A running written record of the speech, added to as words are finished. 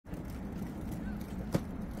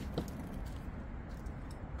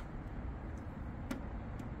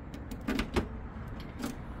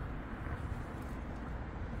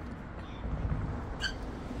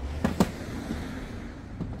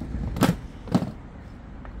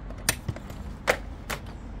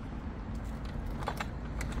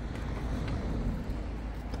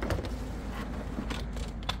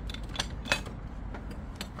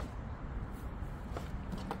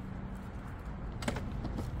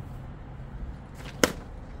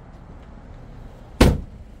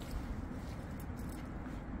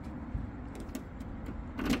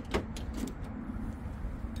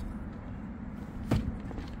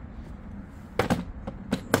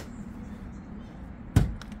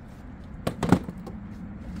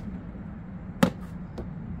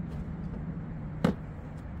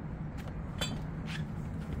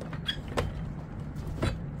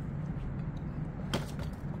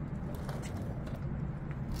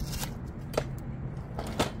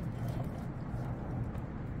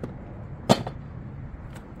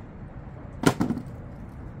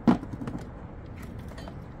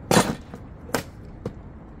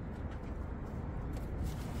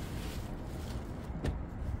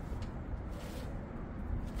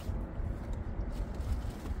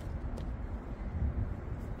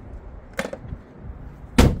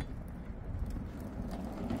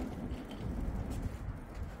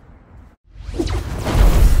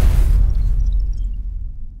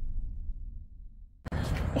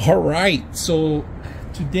All right, so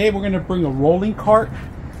today we're gonna bring a rolling cart,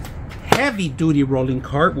 heavy duty rolling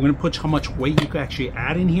cart. We're gonna put how much weight you can actually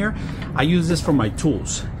add in here. I use this for my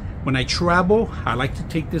tools. When I travel, I like to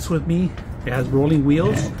take this with me. It has rolling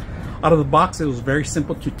wheels. Out of the box, it was very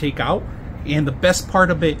simple to take out. And the best part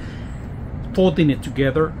of it, folding it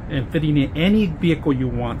together and fitting in any vehicle you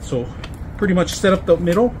want. So pretty much set up the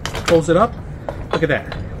middle, close it up. Look at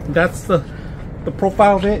that. That's the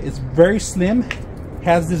profile of it. It's very slim.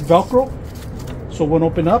 Has this Velcro, so it won't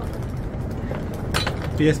open up.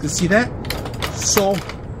 You guys can see that. So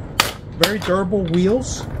very durable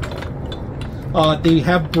wheels. They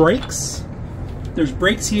have brakes. There's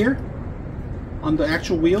brakes here on the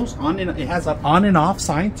actual wheels. It has an on and off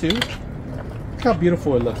sign too. Look how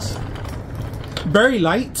beautiful it looks. Very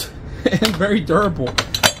light and very durable.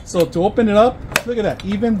 So to open it up, look at that.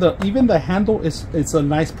 Even the handle it's a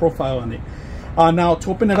nice profile on it. Now to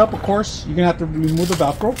open it up, of course, you're gonna have to remove the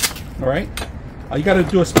Velcro. All right. You got to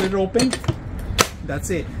do a split it open. That's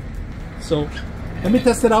it. So let me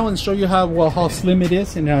test it out and show you how slim it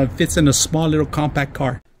is and how it fits in a small little compact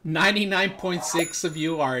car. 99.6 of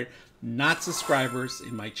you are not subscribers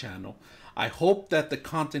in my channel. I hope that the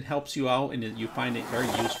content helps you out and that you find it very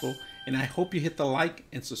useful. And I hope you hit the like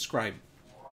and subscribe.